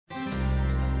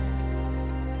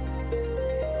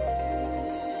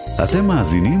אתם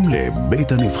מאזינים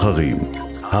לבית הנבחרים,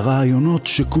 הרעיונות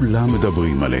שכולם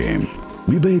מדברים עליהם,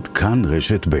 מבית כאן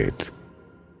רשת בית.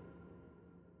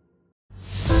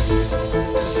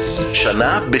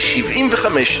 שנה ב-75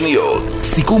 שניות.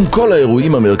 סיכום כל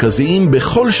האירועים המרכזיים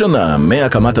בכל שנה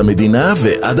מהקמת המדינה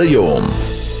ועד היום.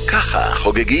 ככה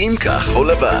חוגגים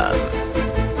כחול לבן.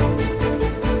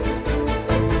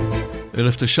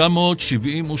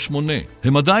 1978.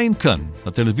 הם עדיין כאן.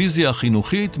 הטלוויזיה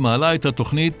החינוכית מעלה את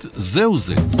התוכנית זהו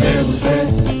זה. זהו זה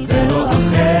ולא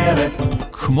אחרת.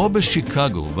 כמו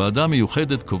בשיקגו, ועדה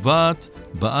מיוחדת קובעת,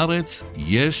 בארץ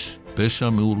יש פשע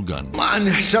מאורגן. מה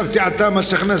אני חשבתי עתה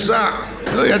מס הכנסה?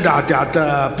 לא ידעתי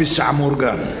עתה פשע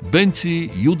מאורגן. בנצי,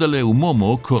 יודלה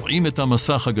ומומו קוראים את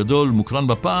המסך הגדול. מוקרן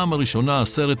בפעם הראשונה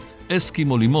הסרט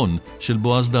אסקימו לימון של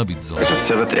בועז דוידזון. את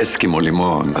הסרט אסקימו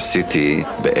לימון עשיתי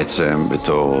בעצם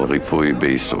בתור ריפוי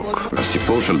בעיסוק.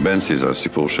 הסיפור של בנצי זה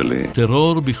הסיפור שלי.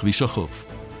 טרור בכביש החוף.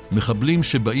 מחבלים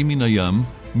שבאים מן הים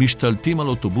משתלטים על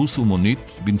אוטובוס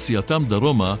ומונית. בנסיעתם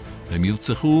דרומה הם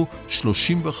ירצחו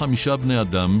 35 בני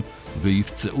אדם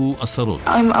ויפצעו עשרות.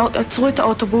 הם עצרו את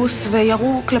האוטובוס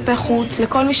וירו כלפי חוץ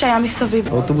לכל מי שהיה מסביב.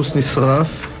 האוטובוס נשרף,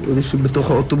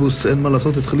 בתוך האוטובוס אין מה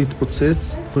לעשות, התחיל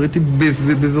להתפוצץ. ראיתי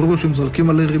בבירור שהם זרקים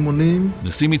עלי רימונים.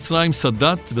 נשיא מצרים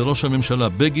סאדאת וראש הממשלה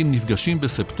בגין נפגשים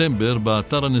בספטמבר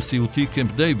באתר הנשיאותי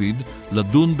קמפ דיוויד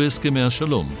לדון בהסכמי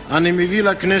השלום. אני מביא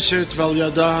לכנסת ועל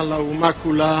ידה לאומה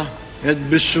כולה את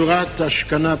בשורת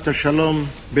השכנת השלום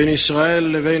בין ישראל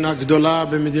לבין הגדולה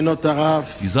במדינות ערב.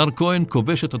 יזהר כהן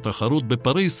כובש את התחרות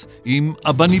בפריס עם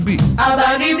אבניבי.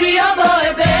 אבניבי יבוא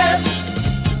אבד.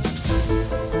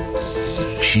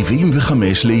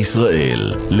 75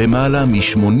 לישראל, למעלה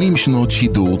מ-80 שנות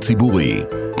שידור ציבורי.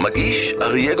 מגיש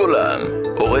אריה גולן,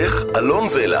 עורך אלון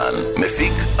ולן,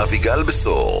 מפיק אביגל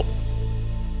בסור.